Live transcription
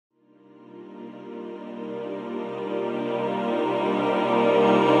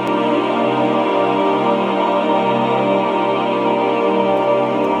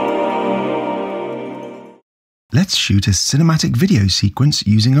Let's shoot a cinematic video sequence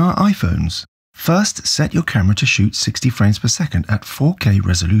using our iPhones. First, set your camera to shoot 60 frames per second at 4K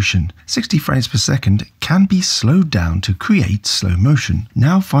resolution. 60 frames per second can be slowed down to create slow motion.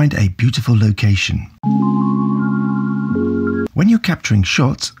 Now find a beautiful location. When you're capturing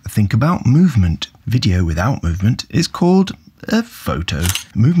shots, think about movement. Video without movement is called a photo.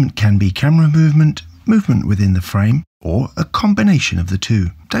 Movement can be camera movement, movement within the frame, or a combination of the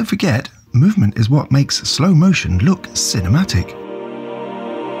two. Don't forget, movement is what makes slow motion look cinematic.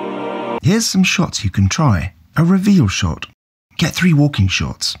 Here's some shots you can try. A reveal shot. Get 3 walking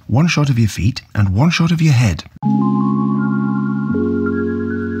shots, 1 shot of your feet and 1 shot of your head.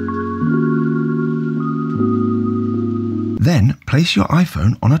 Then place your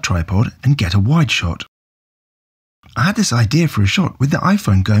iPhone on a tripod and get a wide shot. I had this idea for a shot with the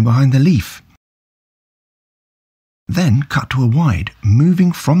iPhone going behind the leaf. Then cut to a wide,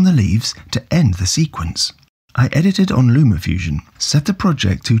 moving from the leaves to end the sequence. I edited on LumaFusion, set the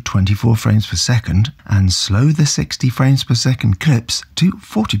project to 24 frames per second and slow the 60 frames per second clips to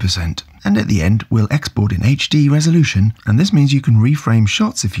 40%. And at the end, we'll export in HD resolution, and this means you can reframe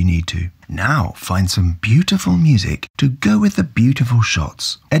shots if you need to. Now find some beautiful music to go with the beautiful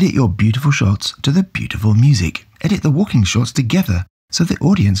shots. Edit your beautiful shots to the beautiful music. Edit the walking shots together so the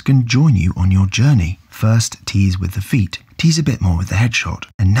audience can join you on your journey. First, tease with the feet. Tease a bit more with the headshot.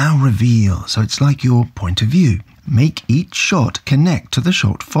 And now reveal, so it's like your point of view. Make each shot connect to the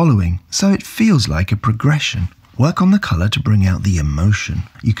shot following, so it feels like a progression. Work on the color to bring out the emotion.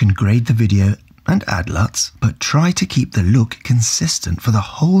 You can grade the video and add LUTs, but try to keep the look consistent for the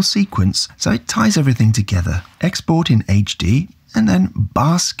whole sequence so it ties everything together. Export in HD and then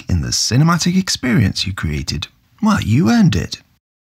bask in the cinematic experience you created. Well, you earned it.